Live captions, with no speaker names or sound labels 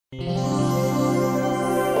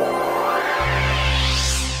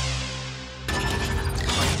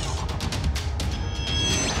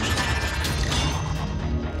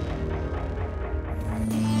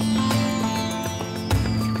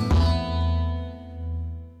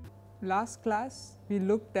last class we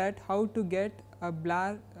looked at how to get a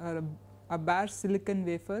bare silicon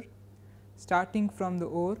wafer starting from the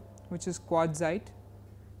ore, which is quartzite.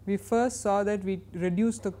 We first saw that we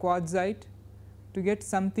reduce the quartzite to get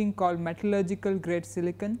something called metallurgical grade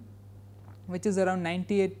silicon, which is around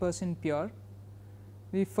 98% pure.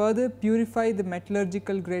 We further purify the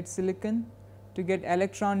metallurgical grade silicon to get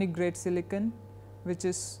electronic grade silicon, which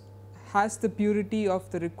has the purity of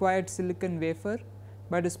the required silicon wafer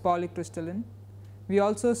but is polycrystalline. We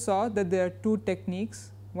also saw that there are two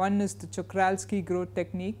techniques, one is the Czochralski growth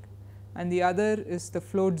technique and the other is the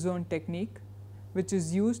float zone technique, which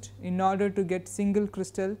is used in order to get single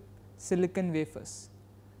crystal silicon wafers.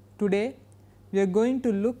 Today we are going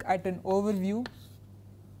to look at an overview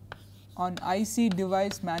on IC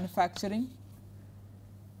device manufacturing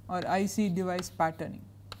or IC device patterning.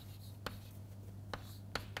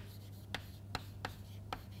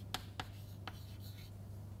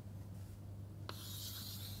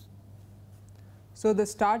 So, the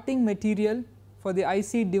starting material for the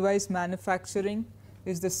IC device manufacturing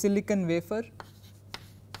is the silicon wafer,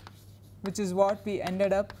 which is what we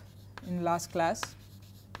ended up in last class.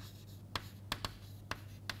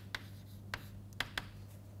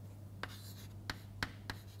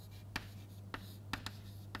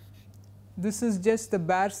 This is just the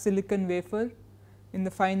bare silicon wafer in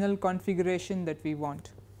the final configuration that we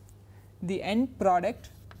want. The end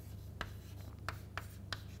product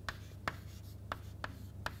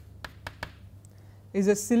is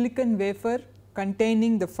a silicon wafer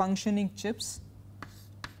containing the functioning chips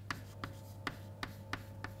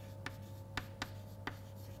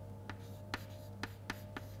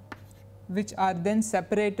which are then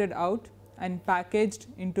separated out and packaged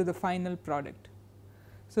into the final product.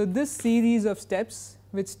 So, this series of steps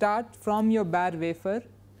which start from your bare wafer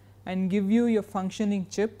and give you your functioning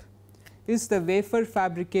chip is the wafer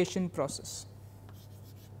fabrication process.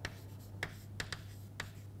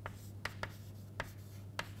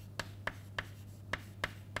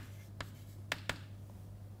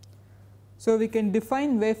 So, we can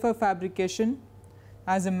define wafer fabrication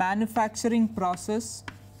as a manufacturing process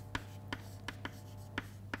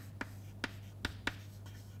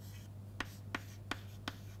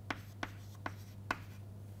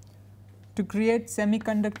to create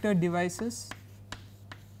semiconductor devices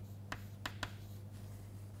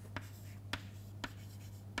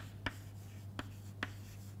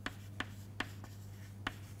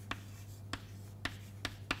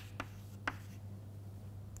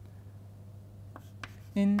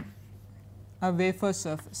in a wafer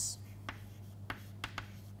surface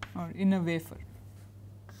or in a wafer.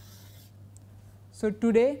 So,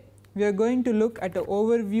 today we are going to look at an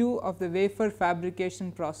overview of the wafer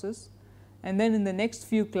fabrication process, and then in the next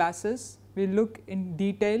few classes we will look in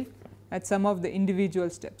detail at some of the individual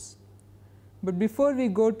steps. But before we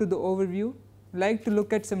go to the overview, I would like to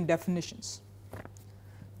look at some definitions.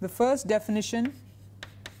 The first definition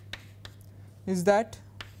is that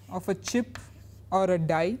of a chip or a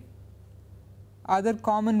die. Other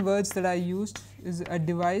common words that are used is a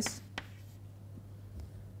device,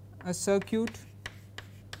 a circuit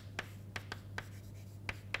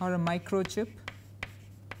or a microchip.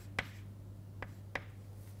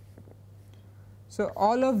 So,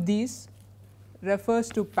 all of these refers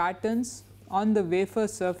to patterns on the wafer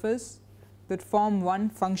surface that form one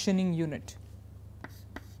functioning unit.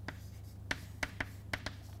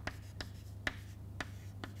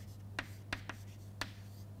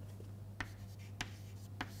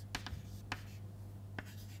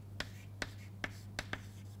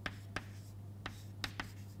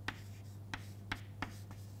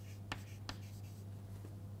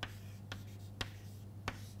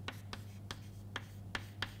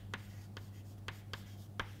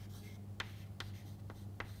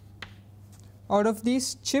 Out of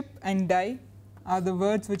these, chip and die are the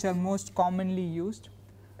words which are most commonly used.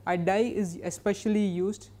 A die is especially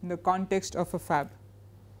used in the context of a fab.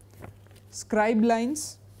 Scribe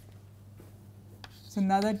lines is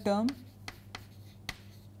another term.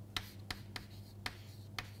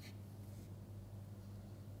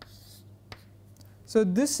 So,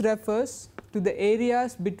 this refers to the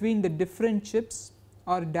areas between the different chips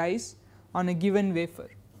or dies on a given wafer.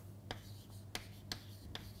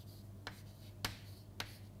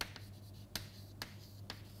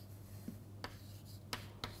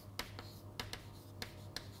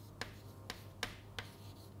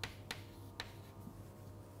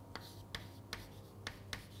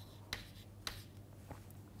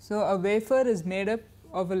 So, a wafer is made up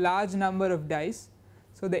of a large number of dies.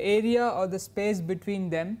 So, the area or the space between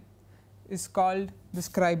them is called the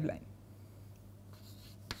scribe line.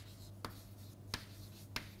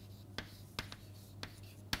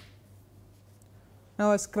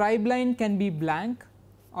 Now, a scribe line can be blank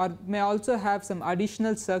or may also have some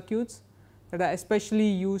additional circuits that are especially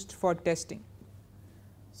used for testing.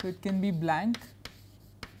 So, it can be blank,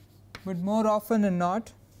 but more often than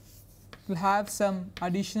not it will have some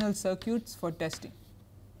additional circuits for testing.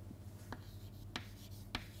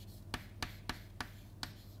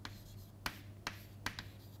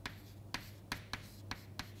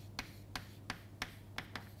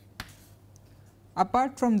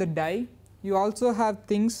 Apart from the die, you also have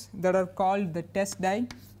things that are called the test die.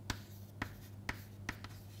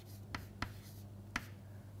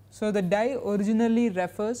 So, the die originally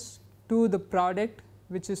refers to the product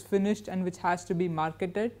which is finished and which has to be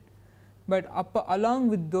marketed, but along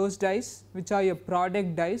with those dies, which are your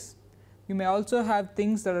product dies, you may also have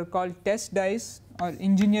things that are called test dies or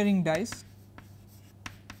engineering dies.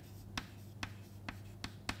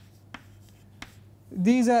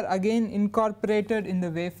 These are again incorporated in the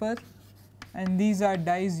wafer, and these are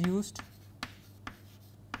dies used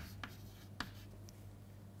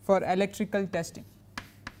for electrical testing.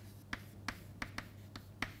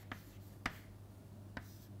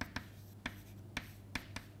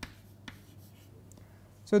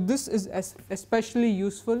 So, this is especially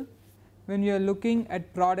useful when you are looking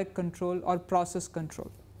at product control or process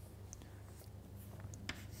control.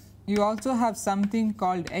 You also have something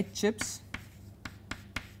called edge chips.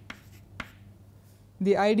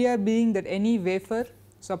 The idea being that any wafer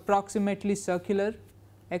is approximately circular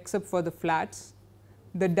except for the flats.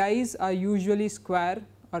 The dies are usually square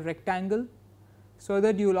or rectangle, so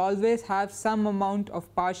that you will always have some amount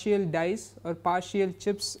of partial dies or partial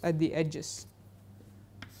chips at the edges.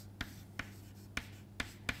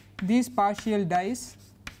 These partial dies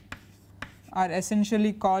are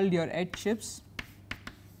essentially called your edge chips.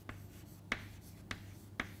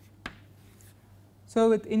 So,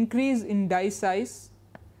 with increase in die size,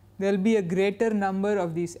 there will be a greater number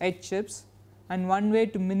of these edge chips, and one way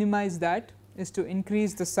to minimize that is to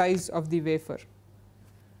increase the size of the wafer.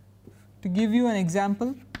 To give you an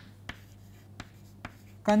example,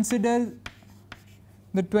 consider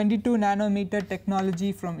the 22 nanometer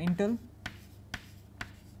technology from Intel.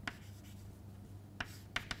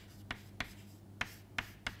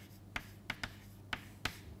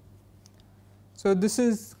 So, this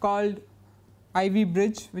is called Ivy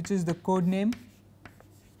Bridge, which is the code name,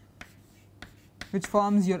 which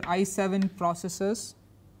forms your i7 processors.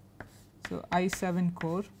 So, i7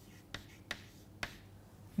 core.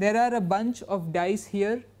 There are a bunch of dies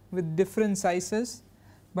here with different sizes,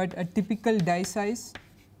 but a typical die size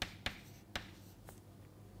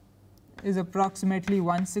is approximately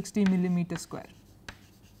 160 millimeter square.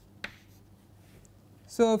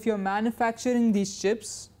 So, if you are manufacturing these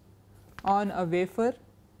chips on a wafer,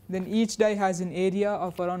 then each die has an area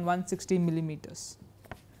of around 160 millimeters.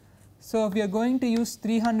 So, if we are going to use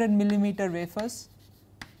 300 millimeter wafers,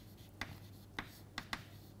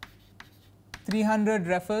 300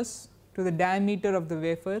 refers to the diameter of the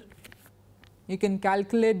wafer. You can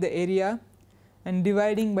calculate the area, and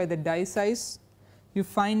dividing by the die size, you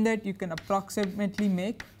find that you can approximately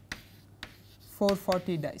make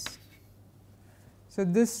 440 dies. So,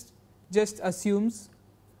 this just assumes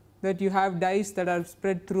that you have dies that are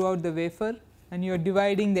spread throughout the wafer, and you are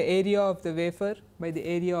dividing the area of the wafer by the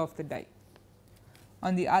area of the die.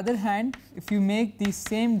 On the other hand, if you make these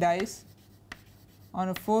same dies on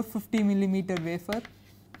a 450 millimeter wafer,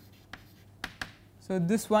 so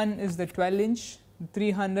this one is the 12 inch, the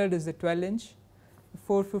 300 is the 12 inch, the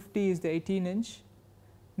 450 is the 18 inch,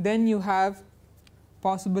 then you have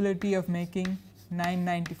possibility of making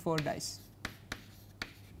 994 dies.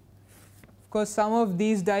 Of course, some of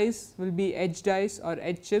these dies will be edge dies or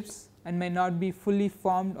edge chips and may not be fully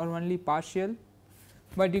formed or only partial,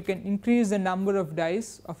 but you can increase the number of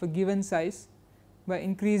dies of a given size by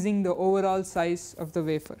increasing the overall size of the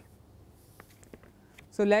wafer.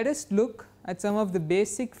 So, let us look at some of the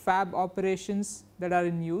basic fab operations that are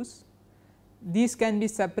in use. These can be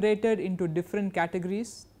separated into different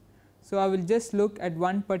categories. So, I will just look at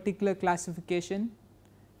one particular classification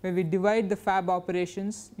where we divide the fab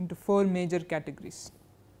operations into 4 major categories.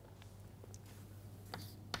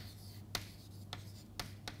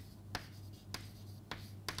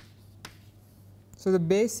 So, the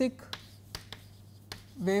basic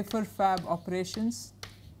wafer fab operations,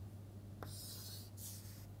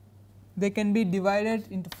 they can be divided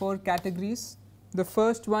into 4 categories. The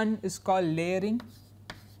first one is called layering,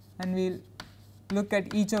 and we will look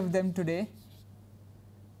at each of them today.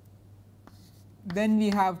 Then we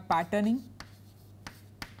have patterning,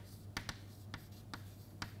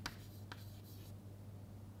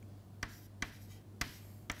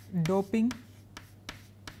 doping,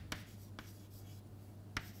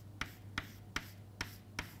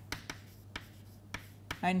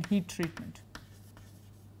 and heat treatment.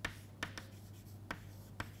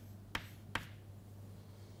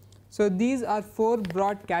 So, these are 4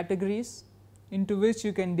 broad categories into which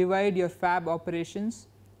you can divide your fab operations.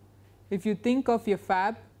 If you think of your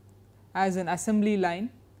fab as an assembly line,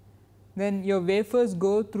 then your wafers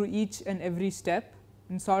go through each and every step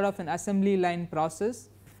in sort of an assembly line process,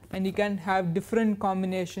 and you can have different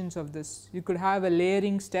combinations of this. You could have a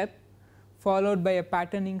layering step followed by a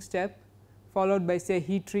patterning step followed by say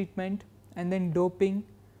heat treatment and then doping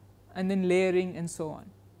and then layering and so on.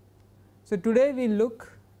 So, today we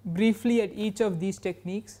look briefly at each of these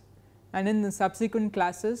techniques, and in the subsequent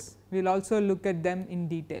classes we will also look at them in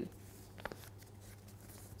detail.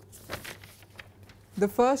 The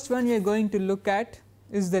first one we are going to look at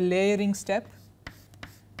is the layering step.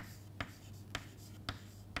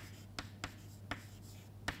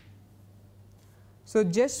 So,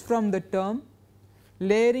 just from the term,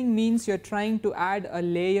 layering means you are trying to add a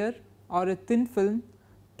layer or a thin film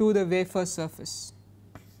to the wafer surface.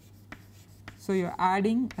 So, you are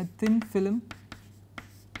adding a thin film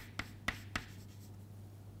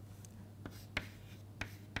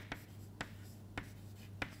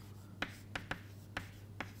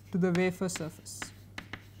to the wafer surface.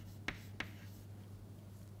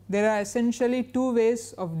 There are essentially 2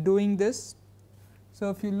 ways of doing this. So,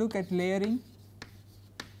 if you look at layering,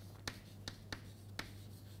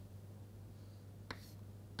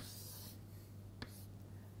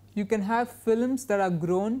 you can have films that are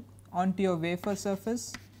grown onto your wafer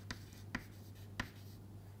surface,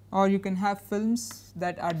 or you can have films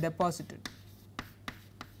that are deposited.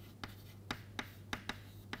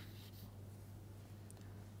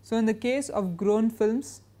 So, in the case of grown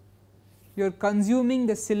films, you are consuming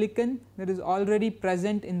the silicon that is already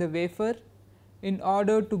present in the wafer in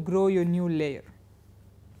order to grow your new layer.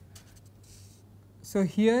 So,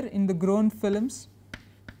 here in the grown films,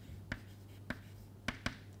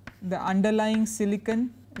 the underlying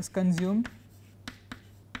silicon is consumed.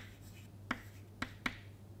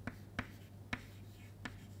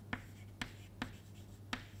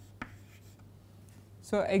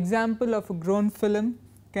 So, example of a grown film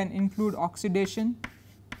can include oxidation,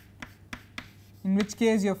 in which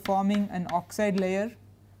case you are forming an oxide layer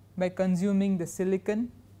by consuming the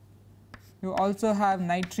silicon. You also have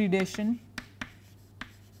nitridation,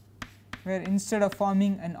 where instead of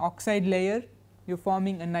forming an oxide layer you are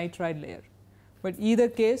forming a nitride layer, but either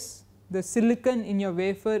case the silicon in your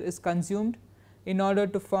wafer is consumed in order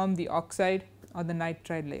to form the oxide or the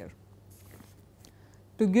nitride layer.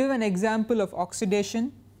 To give an example of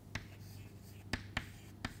oxidation,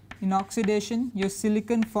 in oxidation your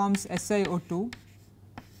silicon forms SiO2.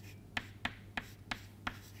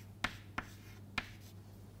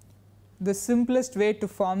 The simplest way to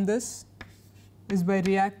form this is by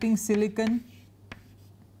reacting silicon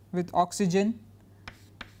with oxygen.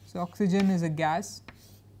 So, oxygen is a gas.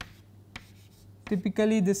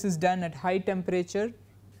 Typically this is done at high temperature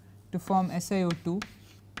to form SiO2.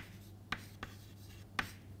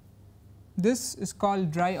 This is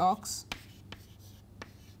called dry ox.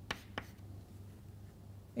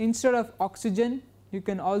 Instead of oxygen you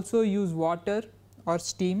can also use water or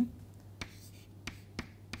steam.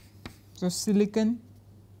 So, silicon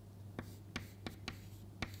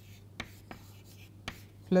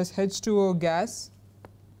plus H2O gas,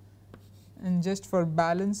 and just for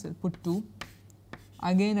balance I will put 2,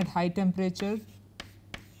 again at high temperature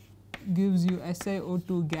gives you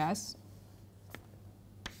SiO2 gas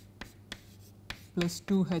plus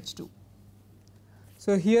 2 H2.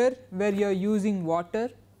 So, here where you are using water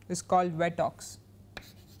is called wet ox.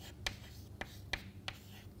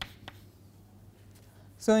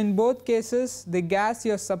 So, in both cases the gas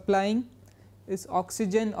you are supplying is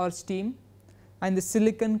oxygen or steam, and the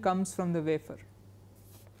silicon comes from the wafer.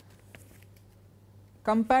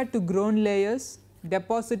 Compared to grown layers,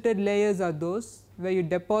 deposited layers are those where you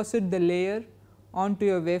deposit the layer onto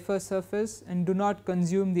your wafer surface and do not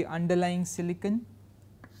consume the underlying silicon.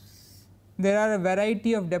 There are a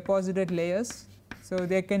variety of deposited layers. So,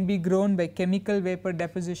 they can be grown by chemical vapor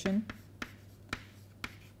deposition,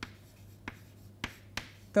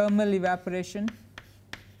 thermal evaporation,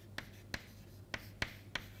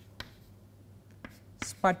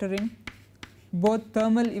 sputtering. Both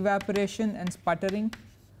thermal evaporation and sputtering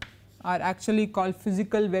are actually called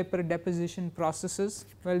physical vapor deposition processes,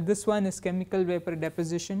 while this one is chemical vapor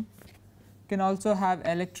deposition. You can also have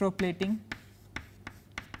electroplating.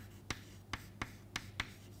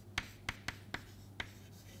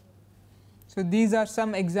 So, these are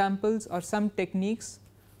some examples or some techniques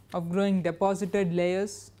of growing deposited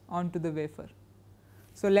layers onto the wafer.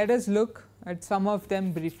 So, let us look at some of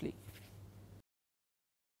them briefly.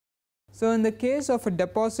 So, in the case of a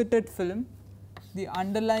deposited film, the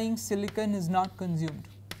underlying silicon is not consumed.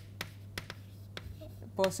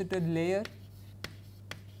 Deposited layer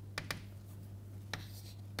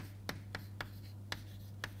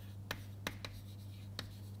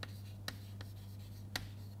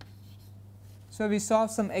So, we saw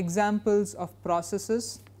some examples of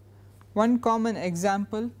processes. One common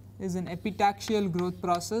example is an epitaxial growth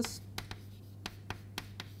process.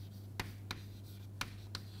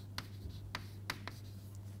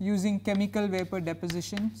 Using chemical vapor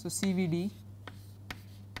deposition, so CVD.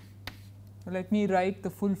 So, let me write the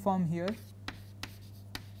full form here.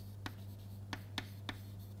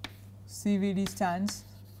 CVD stands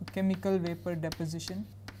for chemical vapor deposition.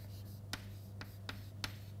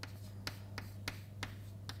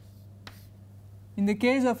 In the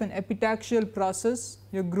case of an epitaxial process,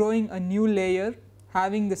 you are growing a new layer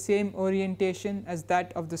having the same orientation as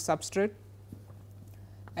that of the substrate.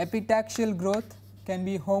 Epitaxial growth can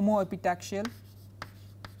be homoepitaxial,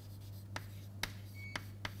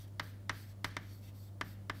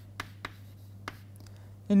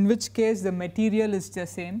 in which case the material is the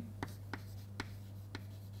same.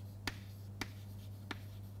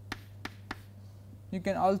 You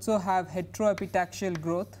can also have heteroepitaxial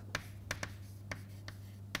growth,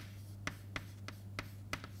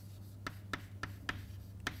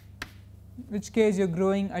 in which case you are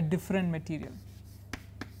growing a different material.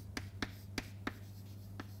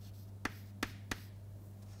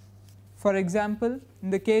 For example,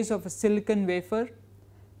 in the case of a silicon wafer,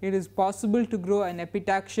 it is possible to grow an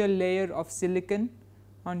epitaxial layer of silicon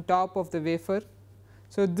on top of the wafer.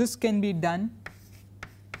 So, this can be done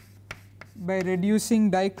by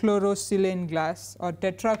reducing dichlorosilane gas or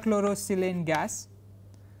tetrachlorosilane gas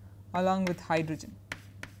along with hydrogen.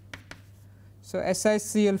 So,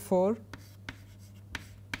 SiCl4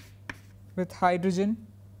 with hydrogen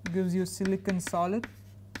gives you silicon solid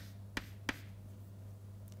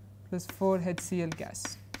plus 4 HCl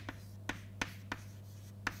gas.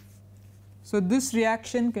 So, this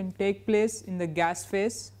reaction can take place in the gas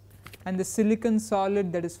phase, and the silicon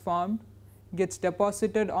solid that is formed gets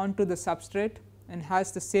deposited onto the substrate and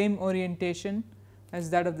has the same orientation as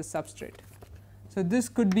that of the substrate. So, this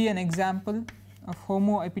could be an example of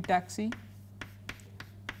homoepitaxy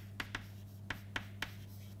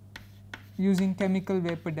using chemical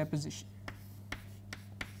vapor deposition.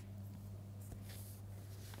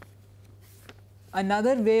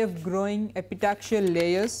 Another way of growing epitaxial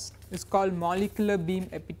layers is called molecular beam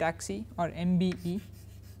epitaxy, or MBE.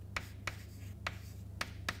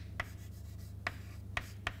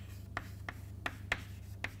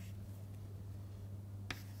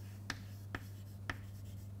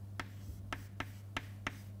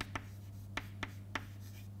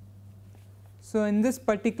 So, in this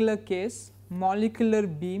particular case, molecular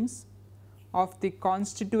beams of the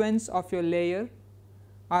constituents of your layer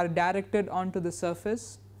are directed onto the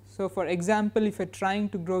surface. So, for example, if you are trying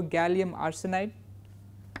to grow gallium arsenide,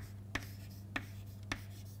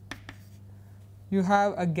 you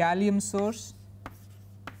have a gallium source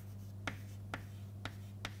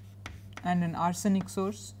and an arsenic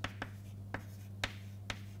source.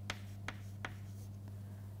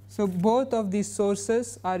 So, both of these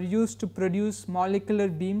sources are used to produce molecular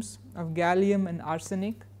beams of gallium and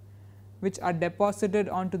arsenic, which are deposited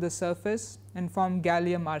onto the surface and form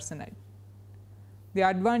gallium arsenide. The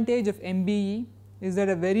advantage of MBE is that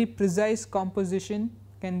a very precise composition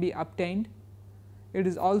can be obtained. It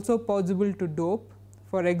is also possible to dope.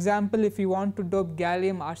 For example, if you want to dope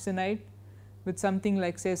gallium arsenide with something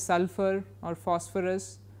like, say, sulfur or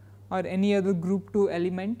phosphorus or any other group 2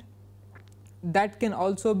 element, that can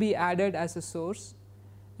also be added as a source,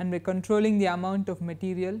 and by controlling the amount of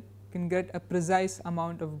material can get a precise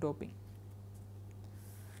amount of doping.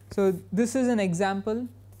 So, this is an example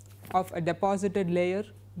of a deposited layer,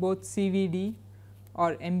 both CVD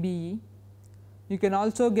or MBE. You can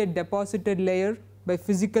also get deposited layer by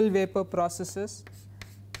physical vapor processes.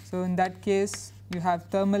 So, in that case you have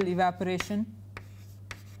thermal evaporation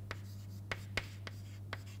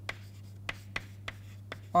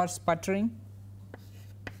or sputtering.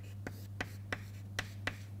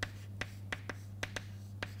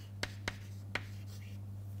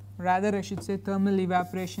 Rather, I should say thermal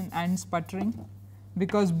evaporation and sputtering,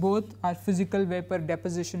 because both are physical vapor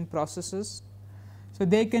deposition processes. So,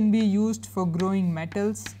 they can be used for growing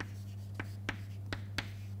metals,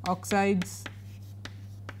 oxides,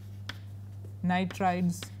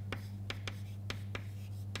 nitrides,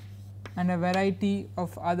 and a variety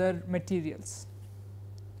of other materials.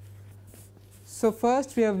 So,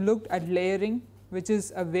 first we have looked at layering, which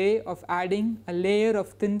is a way of adding a layer of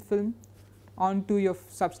thin film onto your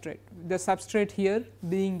substrate, the substrate here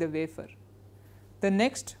being the wafer. The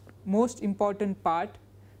next most important part,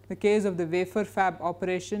 the case of the wafer fab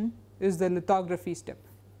operation, is the lithography step.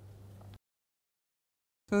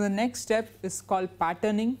 So, the next step is called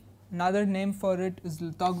patterning, another name for it is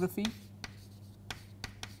lithography.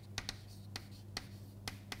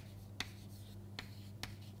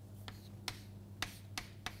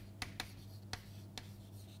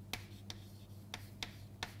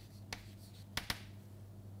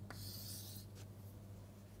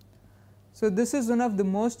 So, this is one of the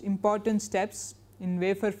most important steps in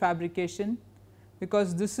wafer fabrication,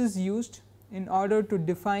 because this is used in order to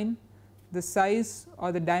define the size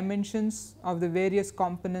or the dimensions of the various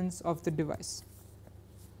components of the device.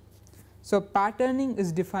 So, patterning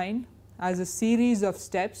is defined as a series of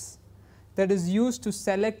steps that is used to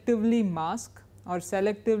selectively mask or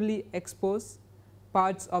selectively expose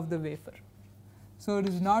parts of the wafer. So, it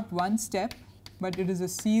is not one step, but it is a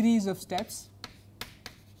series of steps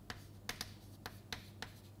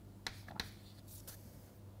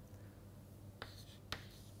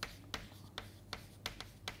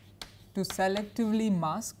to selectively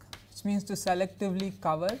mask, which means to selectively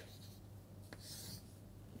cover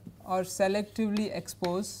or selectively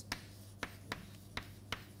expose,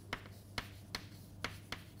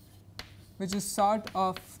 which is sort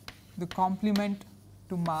of the complement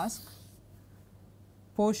to mask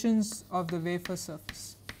portions of the wafer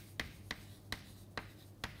surface.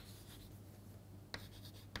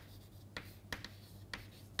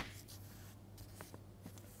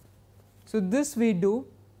 So, this we do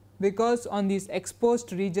because on these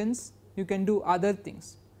exposed regions you can do other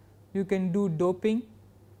things. You can do doping,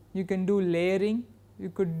 you can do layering, you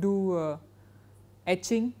could do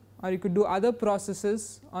etching, or you could do other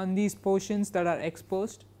processes on these portions that are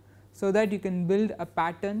exposed, so that you can build a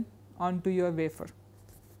pattern onto your wafer.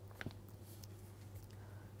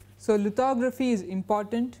 So, lithography is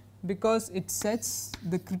important because it sets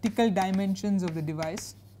the critical dimensions of the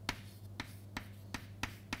device.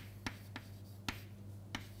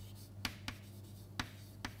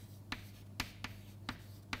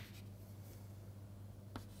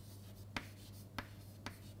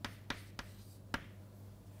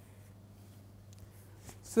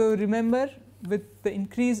 So, remember, with the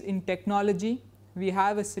increase in technology, we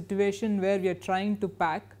have a situation where we are trying to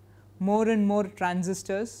pack more and more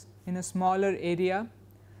transistors in a smaller area,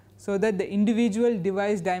 so that the individual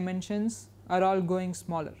device dimensions are all going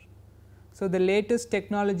smaller. So, the latest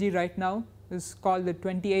technology right now is called the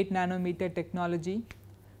 28 nanometer technology,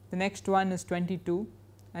 the next one is 22,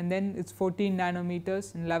 and then it is 14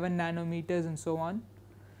 nanometers and 11 nanometers and so on.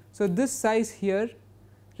 So, this size here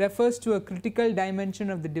refers to a critical dimension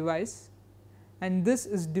of the device, and this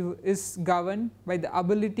is governed by the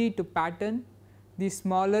ability to pattern these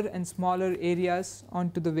smaller and smaller areas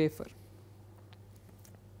onto the wafer.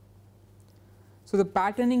 So, the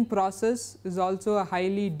patterning process is also a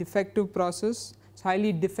highly defective process, it is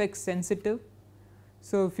highly defect sensitive.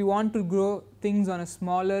 So, if you want to grow things on a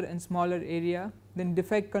smaller and smaller area, then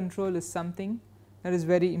defect control is something that is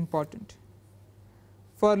very important.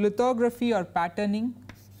 For lithography or patterning,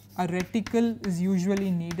 a reticle is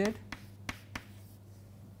usually needed.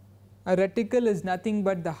 A reticle is nothing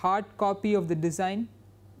but the hard copy of the design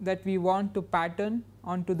that we want to pattern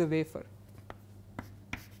onto the wafer.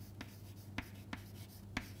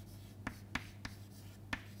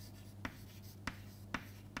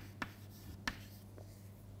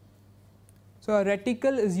 So, a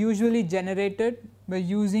reticle is usually generated by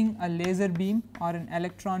using a laser beam or an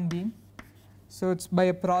electron beam. So, it is by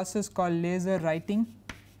a process called laser writing,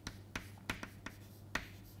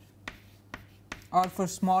 or for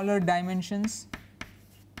smaller dimensions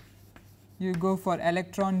you go for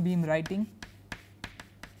electron beam writing,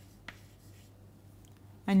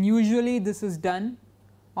 and usually this is done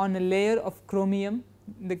on a layer of chromium.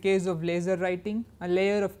 In the case of laser writing, a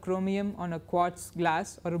layer of chromium on a quartz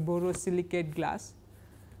glass or a borosilicate glass.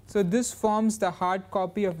 So, this forms the hard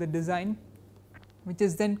copy of the design, which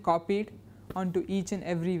is then copied onto each and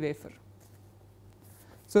every wafer.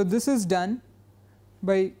 So, this is done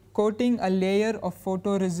by coating a layer of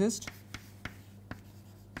photoresist.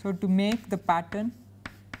 So, to make the pattern,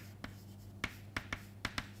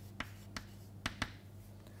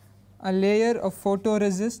 a layer of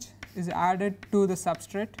photoresist is added to the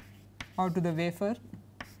substrate or to the wafer,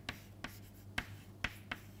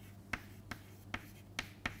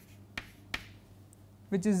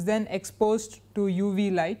 which is then exposed to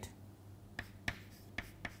UV light.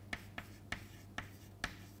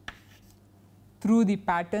 Through the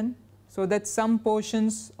pattern, so that some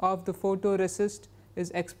portions of the photoresist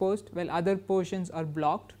is exposed while other portions are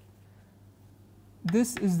blocked.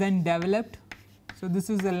 This is then developed. So, this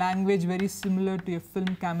is a language very similar to a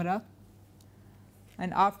film camera,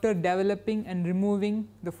 and after developing and removing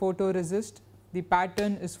the photoresist, the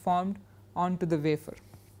pattern is formed onto the wafer.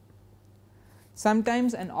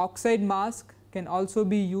 Sometimes an oxide mask can also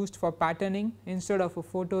be used for patterning instead of a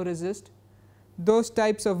photoresist. Those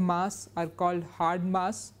types of masks are called hard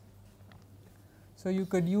masks. So, you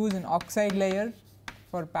could use an oxide layer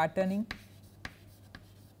for patterning.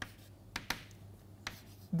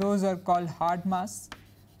 Those are called hard masks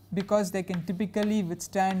because they can typically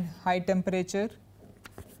withstand high temperature.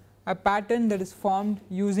 A pattern that is formed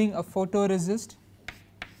using a photoresist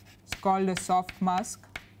is called a soft mask.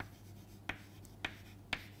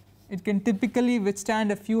 It can typically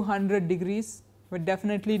withstand a few hundred degrees, but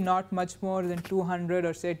definitely not much more than 200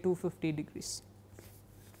 or say 250 degrees.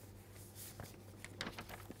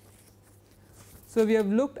 So, we have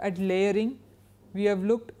looked at layering, we have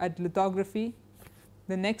looked at lithography.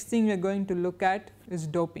 The next thing we are going to look at is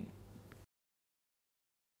doping.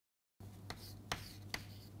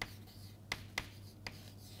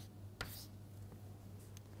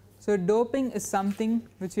 So, doping is something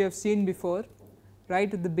which we have seen before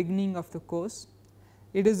right at the beginning of the course.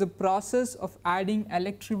 It is a process of adding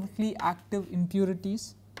electrically active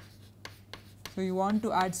impurities. So, you want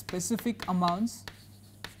to add specific amounts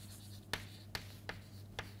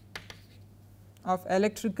of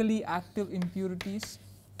electrically active impurities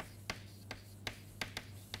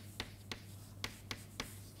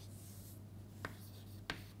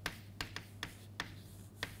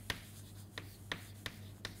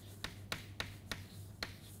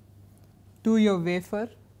to your wafer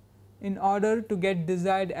in order to get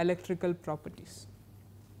desired electrical properties.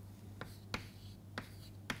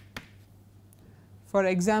 For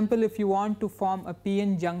example, if you want to form a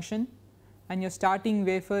p-n junction and your starting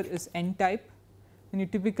wafer is n-type, then you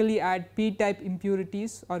typically add p-type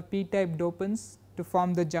impurities or p-type dopants to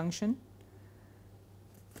form the junction.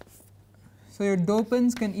 So, your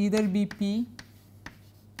dopants can either be p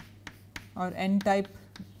or n-type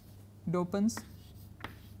dopants,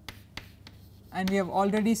 and we have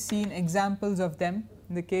already seen examples of them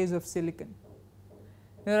in the case of silicon.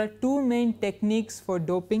 There are two main techniques for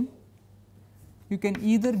doping. You can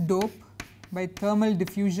either dope by thermal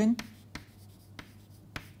diffusion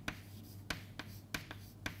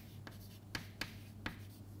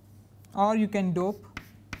or you can dope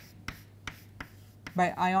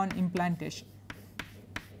by ion implantation.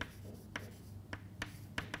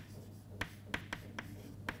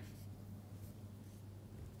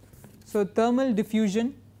 So, thermal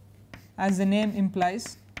diffusion, as the name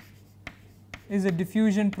implies, is a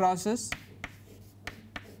diffusion process.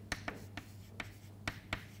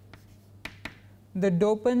 The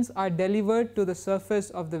dopants are delivered to the surface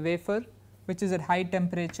of the wafer, which is at high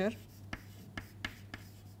temperature.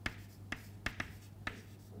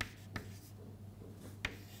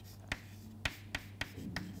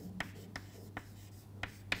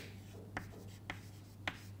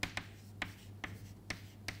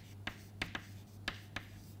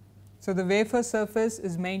 So, the wafer surface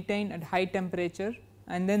is maintained at high temperature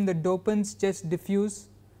and then the dopants just diffuse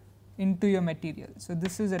into your material. So,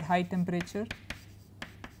 this is at high temperature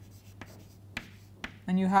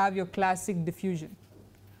and you have your classic diffusion.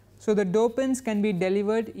 So, the dopants can be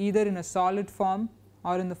delivered either in a solid form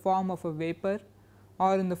or in the form of a vapor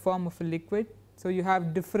or in the form of a liquid. So, you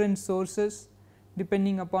have different sources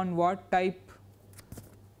depending upon what type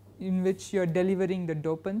in which you are delivering the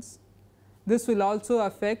dopants. This will also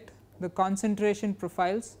affect the concentration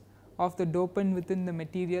profiles of the dopant within the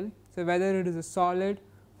material. So, whether it is a solid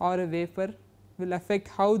or a vapor will affect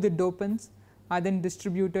how the dopants are then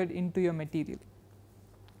distributed into your material.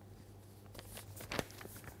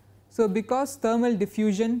 So, because thermal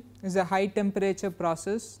diffusion is a high temperature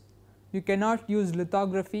process, you cannot use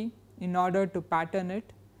lithography in order to pattern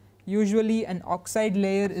it. Usually an oxide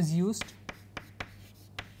layer is used.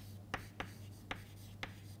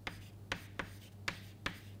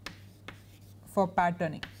 For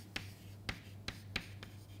patterning.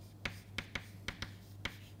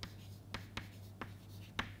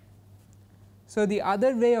 So, the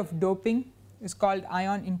other way of doping is called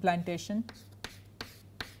ion implantation.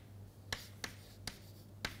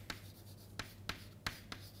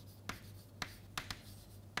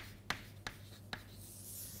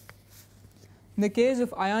 In the case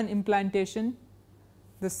of ion implantation,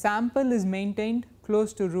 the sample is maintained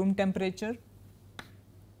close to room temperature.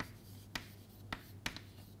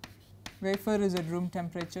 Wafer is at room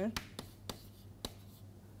temperature.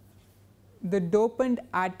 The dopant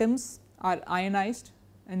atoms are ionized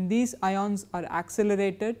and these ions are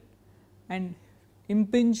accelerated and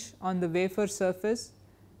impinge on the wafer surface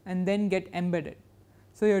and then get embedded.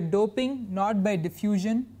 So, you are doping not by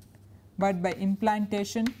diffusion, but by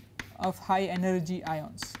implantation of high energy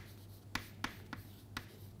ions.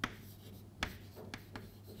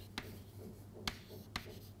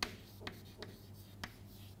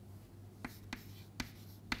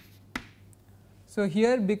 So,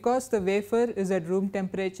 here because the wafer is at room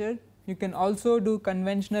temperature, you can also do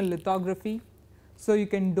conventional lithography. So, you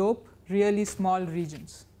can dope really small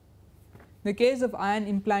regions. In the case of ion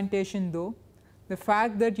implantation though, the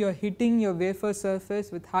fact that you are hitting your wafer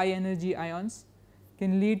surface with high energy ions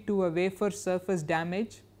can lead to a wafer surface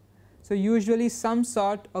damage. So, usually some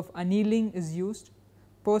sort of annealing is used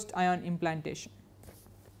post ion implantation.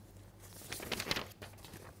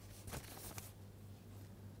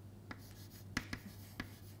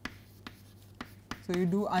 So, you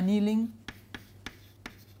do annealing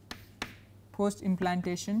post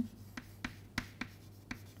implantation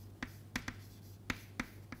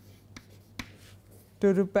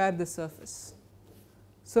to repair the surface.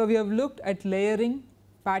 So, we have looked at layering,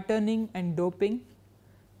 patterning and doping.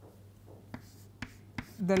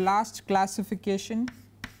 The last classification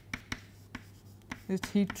is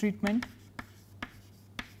heat treatment.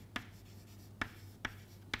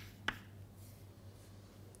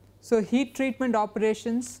 So, heat treatment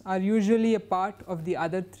operations are usually a part of the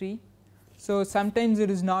other three. So, sometimes it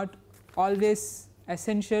is not always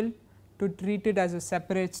essential to treat it as a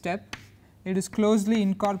separate step. It is closely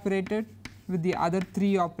incorporated with the other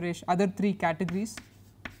three categories.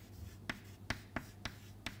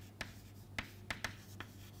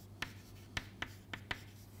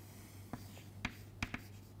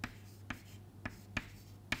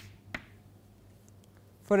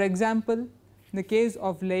 For example, in the case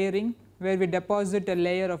of layering, where we deposit a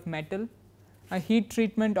layer of metal, a heat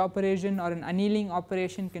treatment operation or an annealing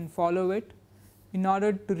operation can follow it in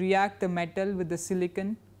order to react the metal with the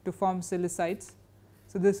silicon to form silicides.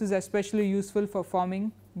 So, this is especially useful for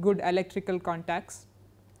forming good electrical contacts.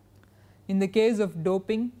 In the case of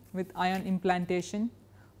doping with ion implantation,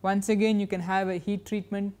 once again you can have a heat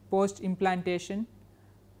treatment post implantation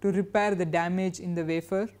to repair the damage in the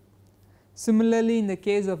wafer. Similarly, in the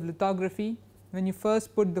case of lithography, when you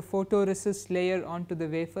first put the photoresist layer onto the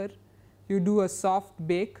wafer, you do a soft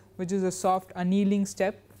bake, which is a soft annealing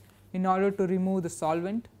step in order to remove the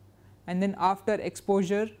solvent, and then after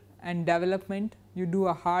exposure and development you do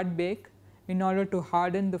a hard bake in order to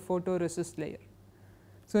harden the photoresist layer.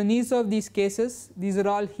 So, in each of these cases, these are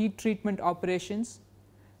all heat treatment operations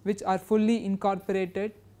which are fully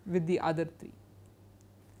incorporated with the other three.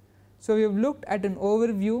 So, we have looked at an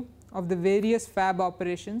overview of the various fab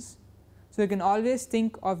operations. So, you can always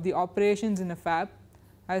think of the operations in a fab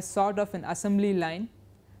as sort of an assembly line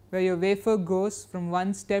where your wafer goes from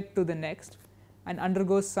one step to the next and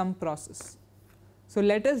undergoes some process. So,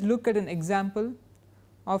 let us look at an example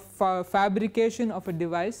of fabrication of a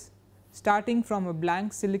device starting from a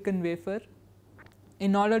blank silicon wafer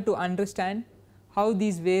in order to understand how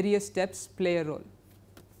these various steps play a role.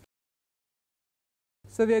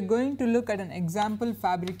 So, we are going to look at an example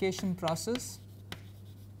fabrication process.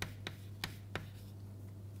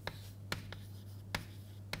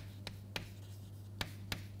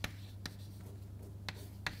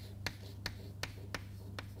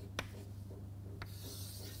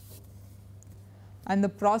 And the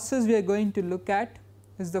process we are going to look at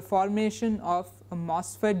is the formation of a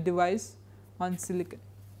MOSFET device on silicon.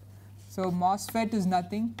 So, MOSFET is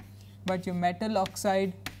nothing but your metal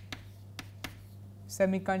oxide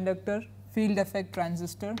semiconductor field effect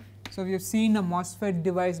transistor. So, we have seen a MOSFET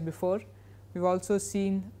device before. We have also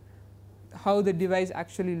seen how the device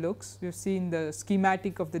actually looks. We have seen the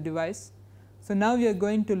schematic of the device. So, now we are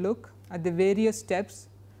going to look at the various steps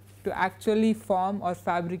to actually form or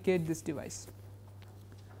fabricate this device.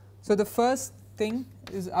 So, the first thing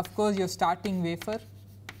is of course your starting wafer.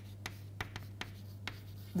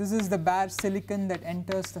 This is the bare silicon that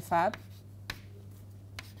enters the fab.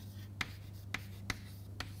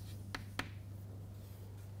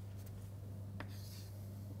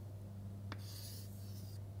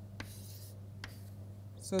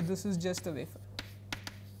 So, this is just a wafer.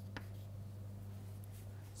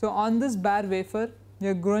 So, on this bare wafer we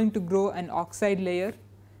are going to grow an oxide layer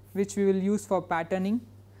which we will use for patterning.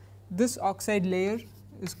 This oxide layer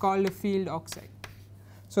is called a field oxide.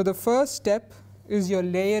 So, the first step is your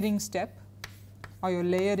layering step or your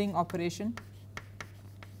layering operation.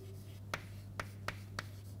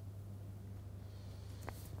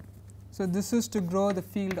 So, this is to grow the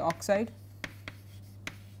field oxide.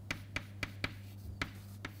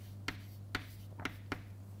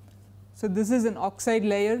 So, this is an oxide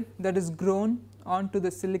layer that is grown onto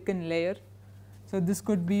the silicon layer. So, this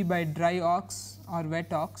could be by dry ox or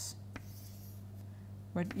wet ox,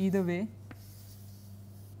 but either way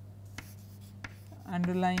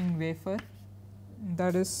underlying wafer,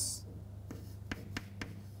 that is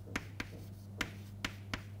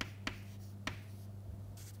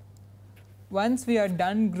once we are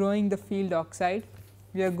done growing the field oxide,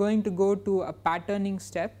 we are going to go to a patterning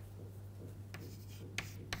step.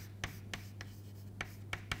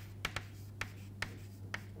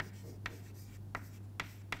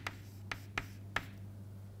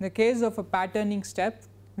 In the case of a patterning step,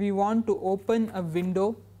 we want to open a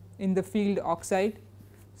window in the field oxide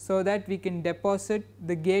so that we can deposit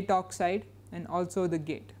the gate oxide and also the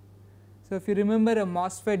gate. So, if you remember a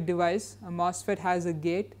MOSFET device, a MOSFET has a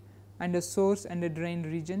gate and a source and a drain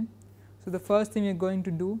region. So, the first thing we are going to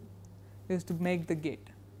do is to make the gate.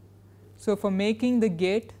 So, for making the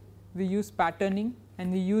gate, we use patterning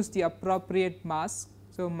and we use the appropriate mask.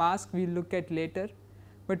 So, mask we will look at later,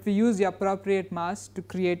 but we use the appropriate mask to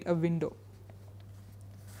create a window.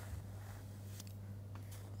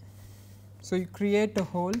 So, you create a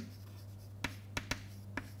hole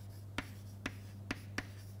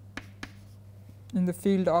in the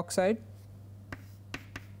field oxide,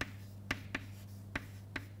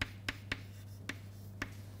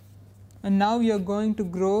 and now you are going to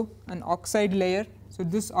grow an oxide layer. So,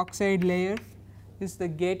 this oxide layer is the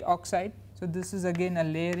gate oxide. So, this is again a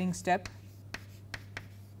layering step.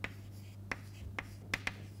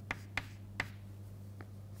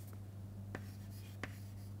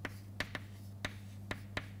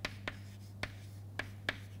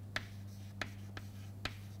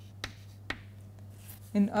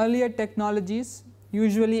 In earlier technologies,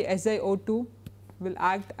 usually SiO2 will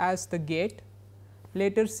act as the gate,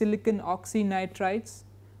 later silicon oxynitrides,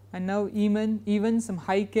 and now even some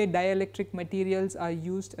high K dielectric materials are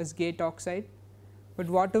used as gate oxide, but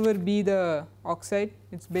whatever be the oxide,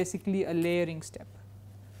 it is basically a layering step.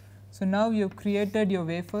 So, now you have created your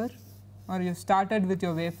wafer, or you have started with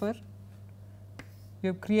your wafer, you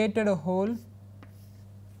have created a hole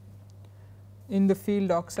in the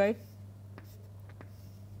field oxide,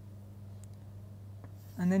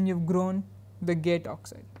 and then you have grown the gate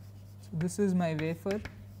oxide. So, this is my wafer.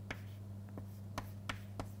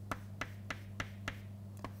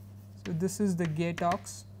 So, this is the gate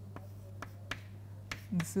ox,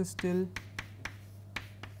 this is still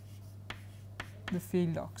the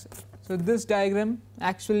field oxide. So, this diagram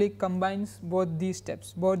actually combines both these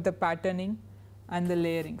steps, both the patterning and the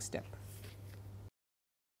layering step.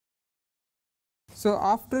 So,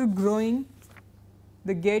 after growing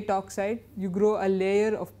the gate oxide, you grow a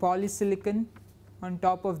layer of polysilicon on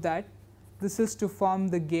top of that. This is to form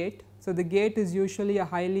the gate. So, the gate is usually a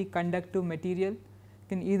highly conductive material,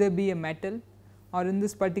 can either be a metal, or in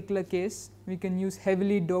this particular case we can use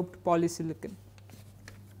heavily doped polysilicon.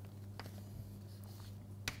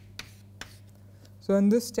 So, in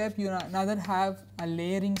this step you another have a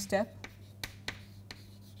layering step.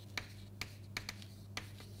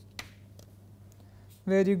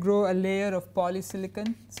 Where you grow a layer of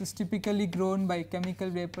polysilicon. This is typically grown by chemical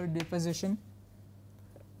vapor deposition.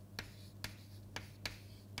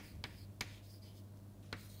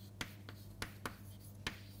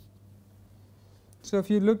 So, if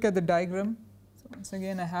you look at the diagram, so once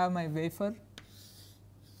again I have my wafer,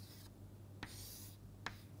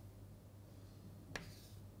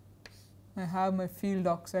 I have my field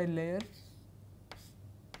oxide layer,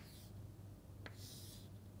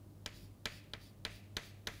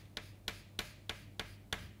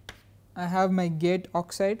 I have my gate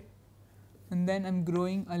oxide, and then I am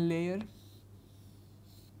growing a layer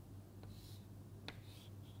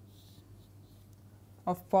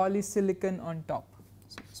of polysilicon on top.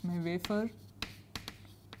 So, it is my wafer,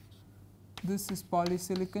 this is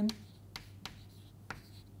polysilicon,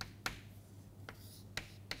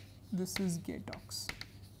 this is gate ox.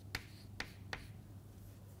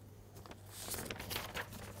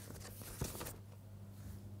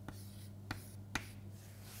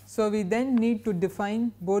 So, we then need to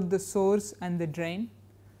define both the source and the drain.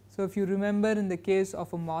 So, if you remember in the case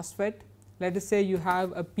of a MOSFET, let us say you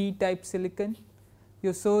have a P type silicon,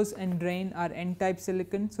 your source and drain are N type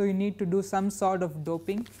silicon. So, you need to do some sort of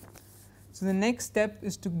doping. So, the next step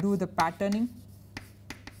is to do the patterning.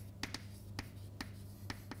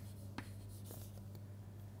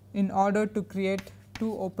 In order to create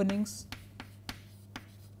two openings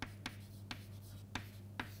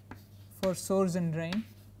for source and drain.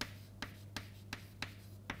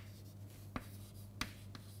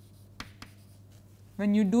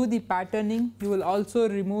 When you do the patterning, you will also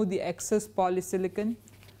remove the excess polysilicon,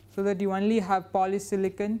 so that you only have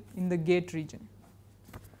polysilicon in the gate region.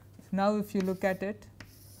 Now if you look at it,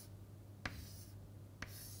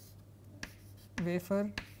 wafer,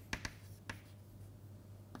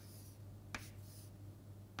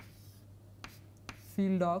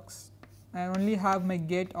 field ox, I only have my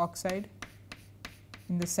gate oxide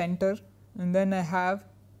in the center, and then I have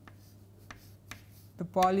the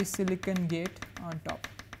polysilicon gate on top.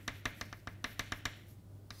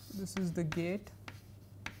 This is the gate,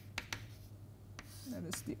 that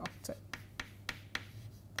is the oxide,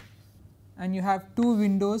 and you have two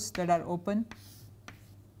windows that are open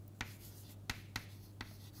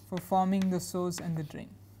for forming the source and the drain.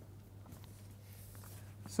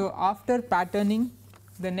 So after patterning,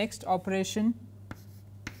 the next operation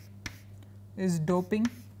is doping.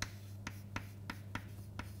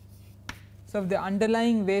 So if the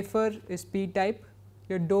underlying wafer is p type,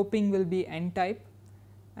 your doping will be n type,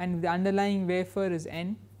 and if the underlying wafer is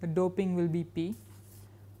n, the doping will be p.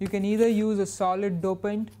 You can either use a solid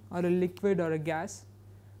dopant or a liquid or a gas.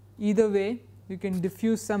 Either way, you can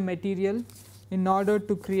diffuse some material in order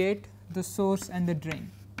to create the source and the drain.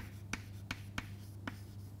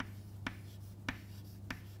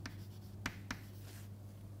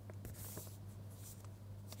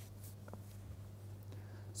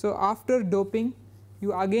 So after doping,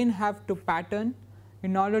 you again have to pattern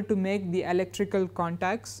in order to make the electrical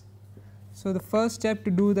contacts. So the first step to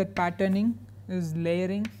do that patterning is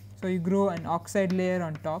layering. So you grow an oxide layer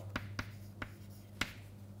on top.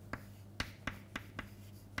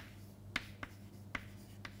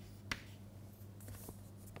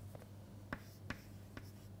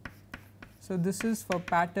 So this is for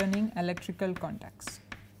patterning electrical contacts.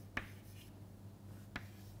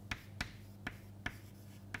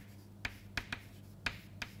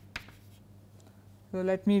 So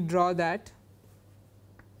let me draw that.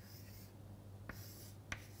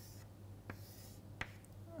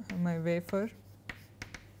 My wafer,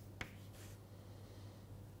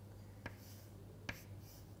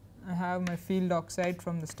 I have my field oxide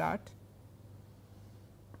from the start,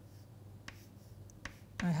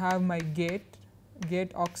 I have my gate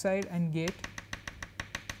oxide and gate.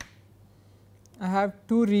 I have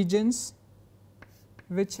two regions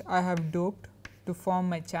which I have doped to form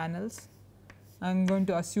my channels. I am going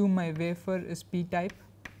to assume my wafer is p type,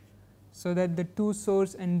 so that the two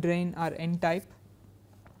source and drain are n type,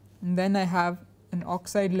 and then I have an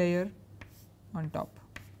oxide layer on top.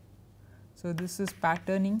 So this is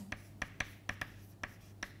patterning.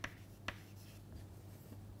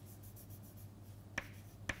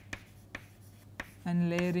 And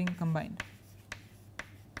layering combined.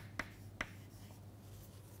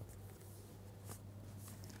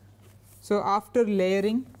 So after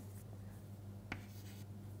layering,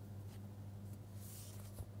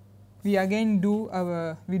 we again do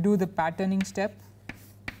the patterning step.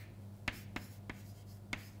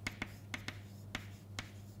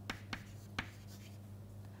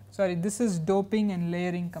 Sorry, this is doping and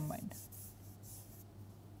layering combined.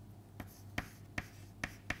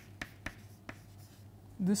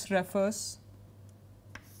 This refers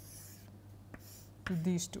to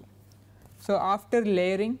these two. So after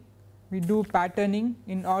layering, we do patterning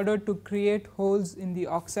in order to create holes in the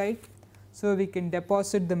oxide, so we can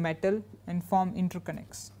deposit the metal and form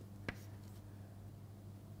interconnects.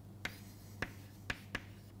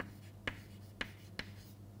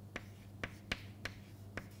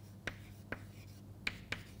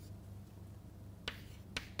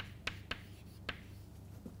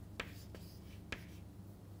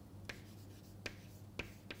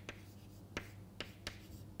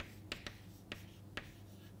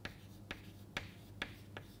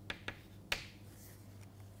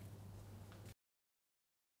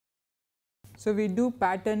 So we do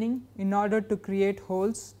patterning in order to create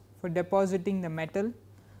holes for depositing the metal.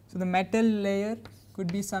 So the metal layer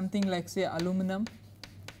could be something like, say, aluminum.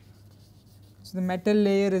 So the metal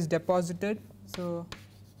layer is deposited. So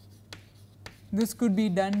this could be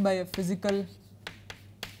done by a physical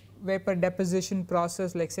vapor deposition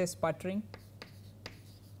process, like, say, sputtering.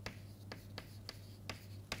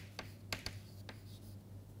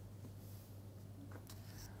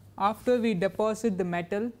 After we deposit the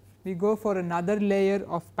metal, we go for another layer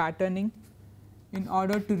of patterning in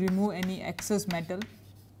order to remove any excess metal,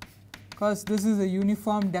 because this is a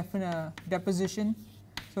uniform deposition,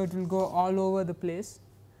 so it will go all over the place.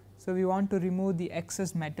 So we want to remove the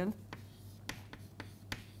excess metal.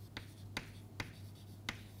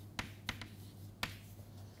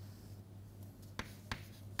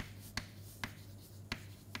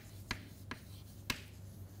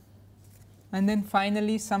 And then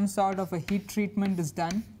finally some sort of a heat treatment is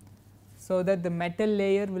done, so that the metal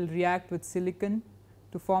layer will react with silicon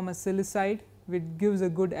to form a silicide, which gives a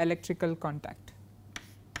good electrical contact.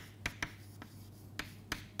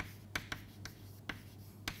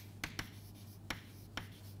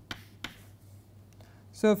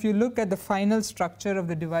 So, if you look at the final structure of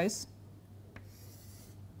the device,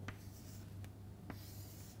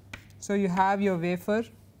 so you have your wafer,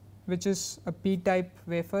 which is a p-type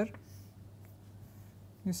wafer.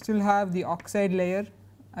 You still have the oxide layer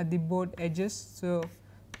at the both edges. So,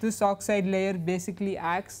 this oxide layer basically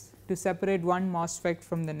acts to separate one MOSFET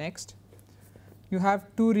from the next. You have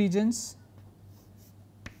two regions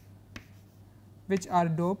which are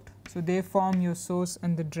doped. So, they form your source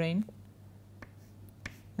and the drain,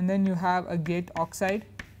 and then you have a gate oxide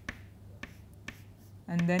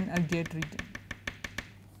and then a gate region.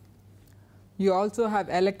 You also have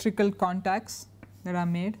electrical contacts that are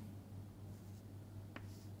made.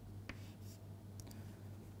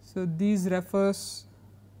 So, these refers,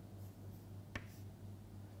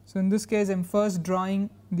 so in this case I am first drawing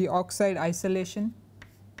the oxide isolation.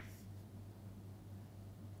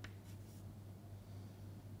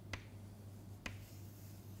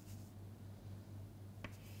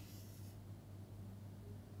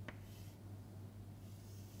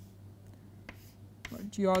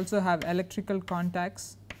 But you also have electrical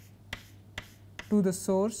contacts to the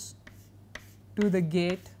source, to the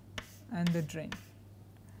gate and the drain.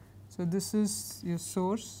 So, this is your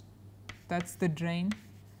source, that is the drain,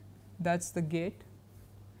 that is the gate.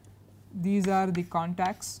 These are the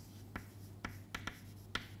contacts.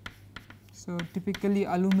 So, typically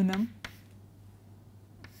aluminum,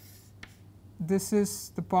 this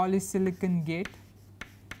is the polysilicon gate,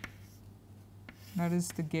 that is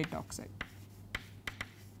the gate oxide.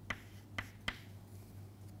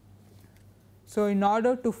 So, in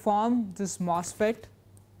order to form this MOSFET,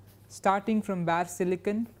 starting from bare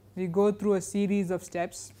silicon, we go through a series of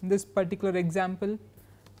steps. In this particular example,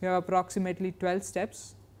 we have approximately 12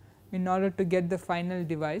 steps in order to get the final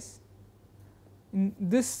device. In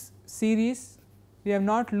this series, we have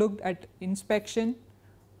not looked at inspection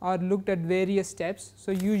or looked at various steps.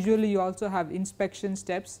 So, usually you also have inspection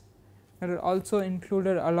steps that are also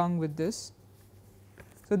included along with this.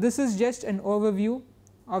 So, this is just an overview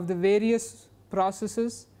of the various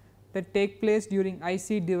processes that take place during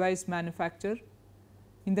IC device manufacture.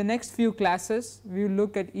 In the next few classes, we will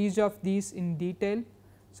look at each of these in detail,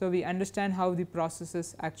 so we understand how the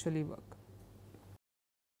processes actually work.